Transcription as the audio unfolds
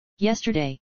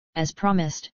Yesterday, as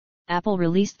promised, Apple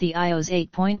released the iOS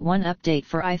 8.1 update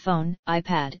for iPhone,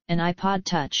 iPad, and iPod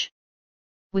Touch.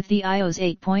 With the iOS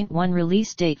 8.1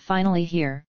 release date finally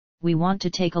here, we want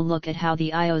to take a look at how the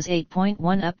iOS 8.1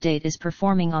 update is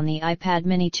performing on the iPad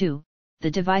mini 2, the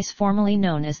device formerly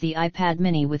known as the iPad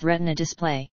mini with Retina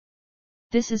display.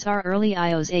 This is our early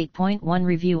iOS 8.1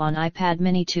 review on iPad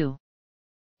mini 2.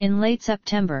 In late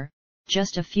September,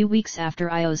 just a few weeks after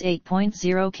iOS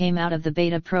 8.0 came out of the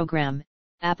beta program,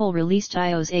 Apple released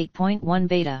iOS 8.1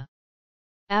 beta.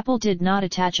 Apple did not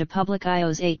attach a public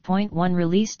iOS 8.1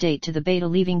 release date to the beta,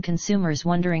 leaving consumers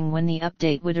wondering when the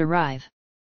update would arrive.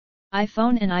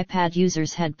 iPhone and iPad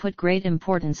users had put great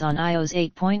importance on iOS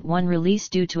 8.1 release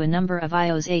due to a number of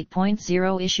iOS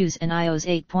 8.0 issues and iOS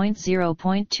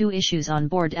 8.0.2 issues on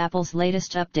board Apple's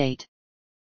latest update.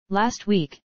 Last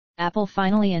week, Apple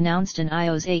finally announced an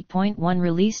iOS 8.1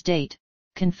 release date,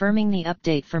 confirming the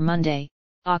update for Monday,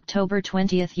 October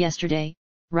 20 yesterday,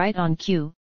 right on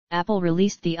cue. Apple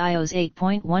released the iOS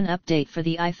 8.1 update for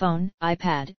the iPhone,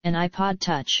 iPad, and iPod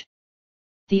Touch.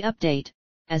 The update,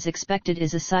 as expected,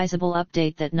 is a sizable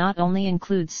update that not only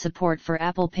includes support for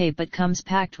Apple Pay but comes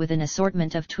packed with an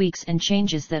assortment of tweaks and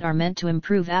changes that are meant to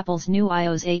improve Apple's new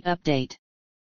iOS 8 update.